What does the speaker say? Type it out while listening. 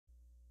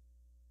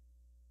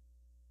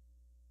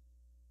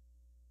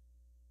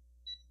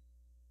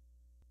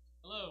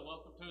Hello,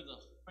 welcome to the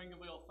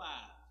Fingerville 5.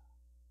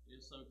 It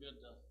is so good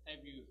to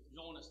have you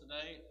join us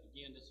today.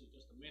 Again, this is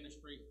just a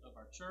ministry of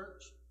our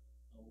church.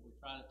 We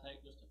try to take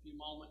just a few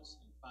moments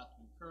and try to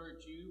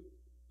encourage you,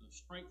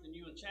 strengthen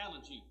you, and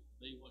challenge you to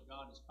be what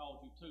God has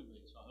called you to be.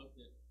 So I hope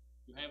that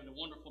you're having a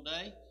wonderful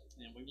day.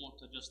 And we want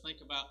to just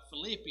think about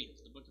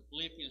Philippians, the book of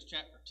Philippians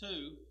chapter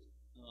 2.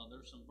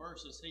 There's some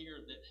verses here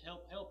that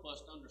help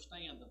us to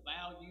understand the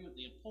value,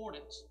 the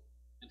importance,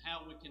 and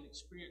how we can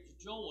experience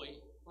joy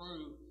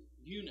through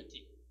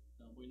unity.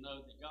 We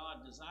know that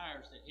God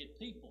desires that His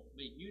people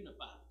be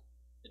unified,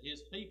 that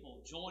His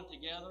people join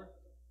together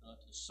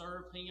to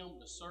serve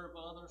Him, to serve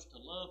others, to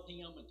love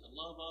Him, and to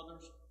love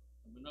others.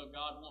 And we know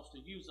God wants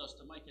to use us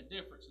to make a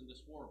difference in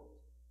this world.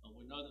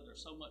 We know that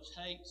there's so much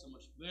hate, so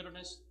much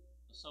bitterness,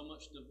 so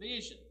much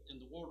division in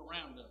the world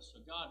around us.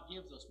 So God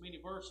gives us many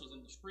verses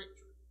in the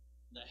Scripture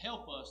that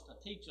help us to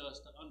teach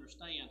us to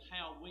understand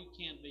how we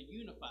can be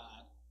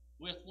unified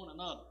with one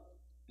another.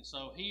 And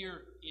so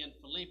here in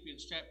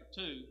Philippians chapter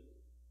 2,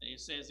 it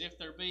says, "If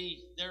there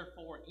be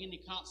therefore any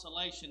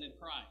consolation in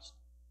Christ,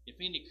 if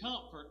any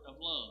comfort of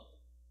love,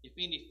 if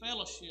any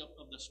fellowship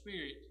of the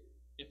Spirit,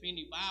 if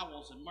any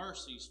bowels and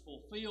mercies,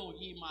 fulfill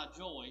ye my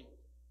joy,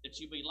 that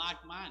ye be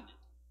like-minded,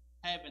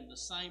 having the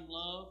same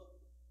love,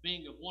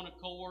 being of one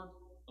accord,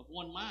 of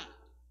one mind.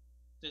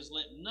 It says,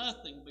 let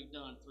nothing be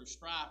done through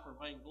strife or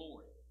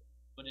vainglory,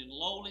 but in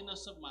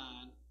lowliness of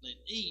mind, let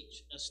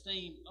each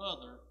esteem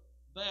other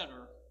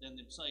better than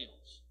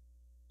themselves.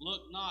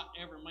 Look not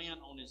every man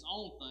on his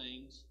own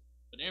things,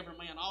 but every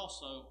man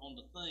also on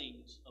the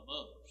things of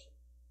others."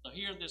 So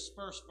here, this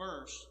first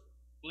verse,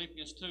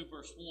 Philippians 2,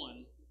 verse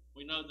 1,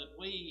 we know that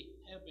we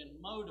have been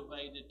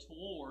motivated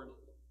toward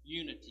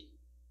unity.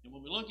 And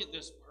when we look at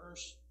this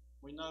verse,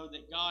 we know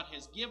that God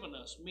has given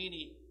us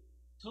many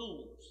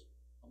tools,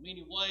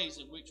 many ways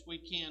in which we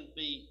can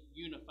be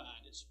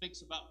unified. It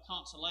speaks about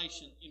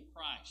consolation in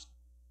Christ,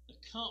 the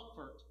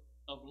comfort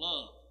of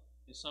love.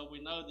 And so we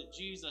know that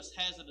Jesus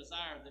has a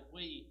desire that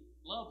we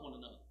love one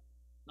another,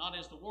 not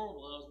as the world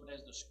loves, but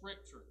as the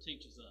Scripture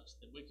teaches us,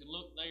 that we can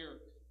look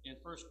there in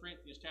 1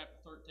 Corinthians chapter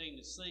 13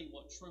 to see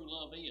what true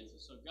love is.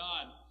 And so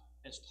God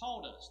has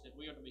taught us that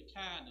we are to be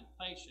kind and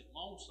patient,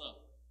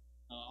 long-suffering,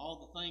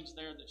 all the things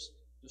there that's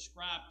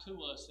described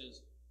to us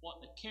as what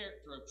the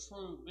character of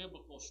true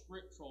biblical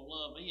scriptural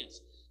love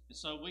is. And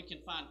so we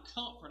can find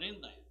comfort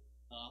in that.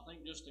 I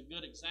think just a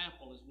good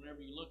example is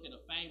whenever you look at a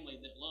family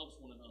that loves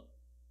one another.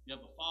 You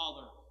have a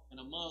father and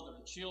a mother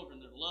and children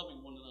that are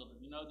loving one another.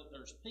 You know that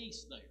there's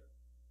peace there.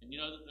 And you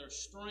know that there's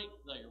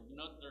strength there. You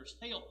know that there's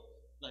help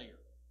there.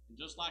 And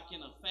just like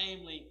in a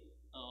family,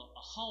 a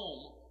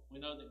home, we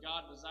know that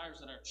God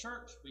desires that our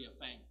church be a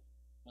family.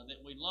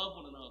 That we love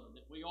one another.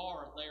 That we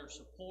are there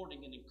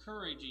supporting and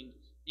encouraging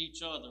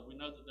each other. We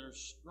know that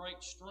there's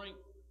great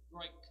strength,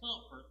 great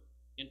comfort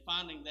in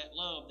finding that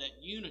love,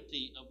 that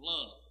unity of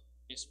love.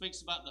 It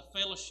speaks about the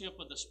fellowship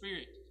of the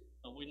Spirit.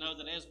 We know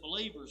that as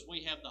believers,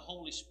 we have the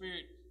Holy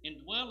Spirit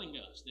indwelling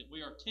us, that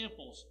we are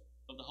temples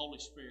of the Holy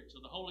Spirit. So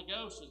the Holy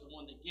Ghost is the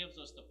one that gives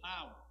us the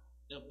power,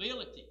 the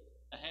ability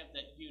to have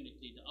that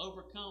unity, to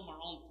overcome our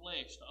own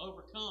flesh, to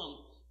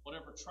overcome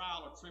whatever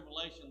trial or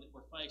tribulation that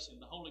we're facing.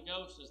 The Holy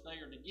Ghost is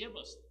there to give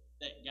us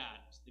that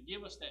guidance, to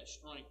give us that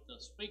strength, to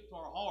speak to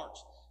our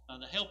hearts,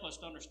 to help us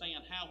to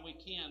understand how we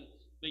can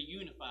be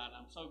unified.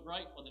 I'm so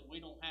grateful that we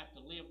don't have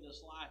to live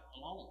this life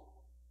alone.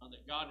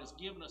 That God has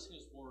given us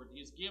His Word. He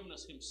has given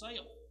us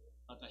Himself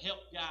to help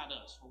guide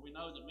us. For we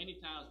know that many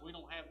times we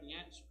don't have the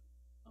answer.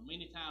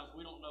 Many times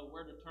we don't know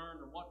where to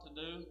turn or what to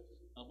do.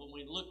 But when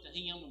we look to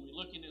Him and we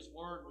look in His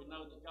Word, we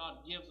know that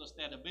God gives us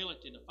that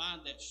ability to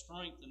find that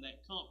strength and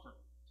that comfort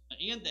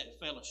in that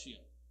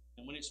fellowship.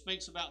 And when it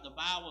speaks about the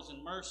bowels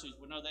and mercies,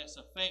 we know that's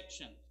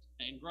affection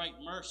and great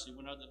mercy.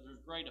 We know that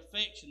there's great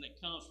affection that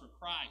comes from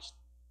Christ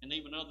and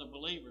even other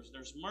believers.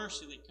 There's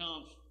mercy that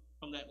comes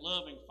from that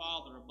loving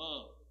Father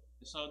above.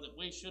 And so that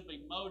we should be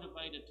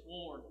motivated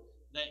toward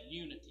that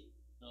unity.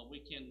 We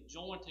can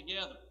join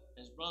together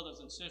as brothers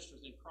and sisters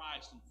in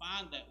Christ and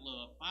find that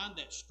love, find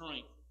that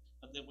strength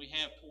that we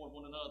have toward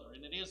one another.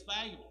 And it is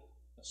valuable.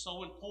 It's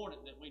so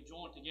important that we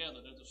join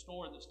together. There's a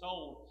story that's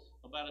told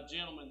about a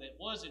gentleman that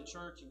was in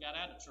church and got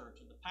out of church.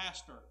 And the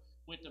pastor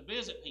went to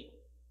visit him.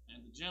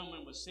 And the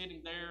gentleman was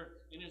sitting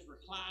there in his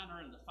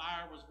recliner and the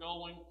fire was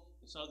going.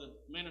 And so the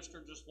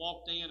minister just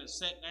walked in and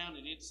sat down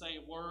and didn't say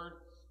a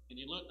word. And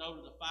he looked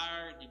over the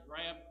fire and he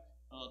grabbed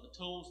the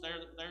tools there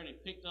and he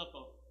picked up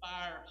a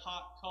fire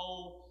hot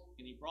coal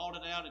and he brought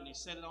it out and he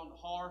set it on the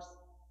hearth.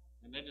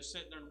 And they just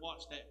sat there and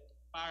watched that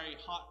fiery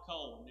hot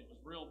coal. And it was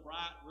real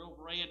bright, real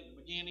red at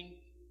the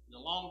beginning. The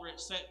longer it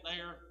sat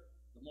there,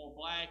 the more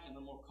black and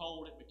the more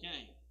cold it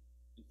became.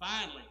 And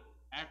finally,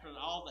 after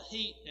all the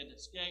heat had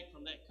escaped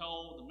from that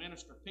coal, the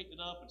minister picked it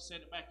up and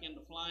set it back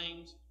into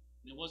flames.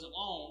 And it wasn't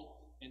long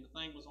and the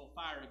thing was on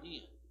fire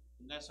again.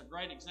 And that's a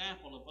great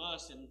example of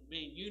us in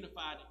being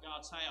unified at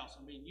God's house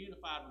and being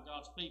unified with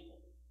God's people.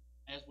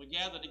 As we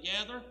gather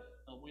together,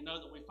 we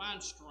know that we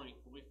find strength,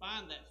 we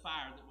find that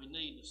fire that we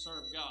need to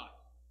serve God.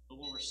 But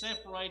when we're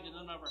separated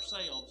in of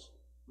ourselves,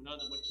 We know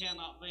that we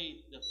cannot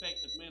be the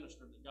effective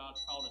minister that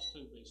God's called us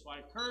to be. So I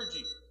encourage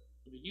you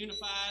to be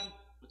unified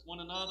with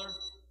one another,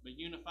 be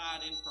unified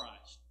in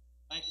Christ.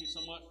 Thank you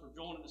so much for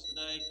joining us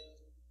today.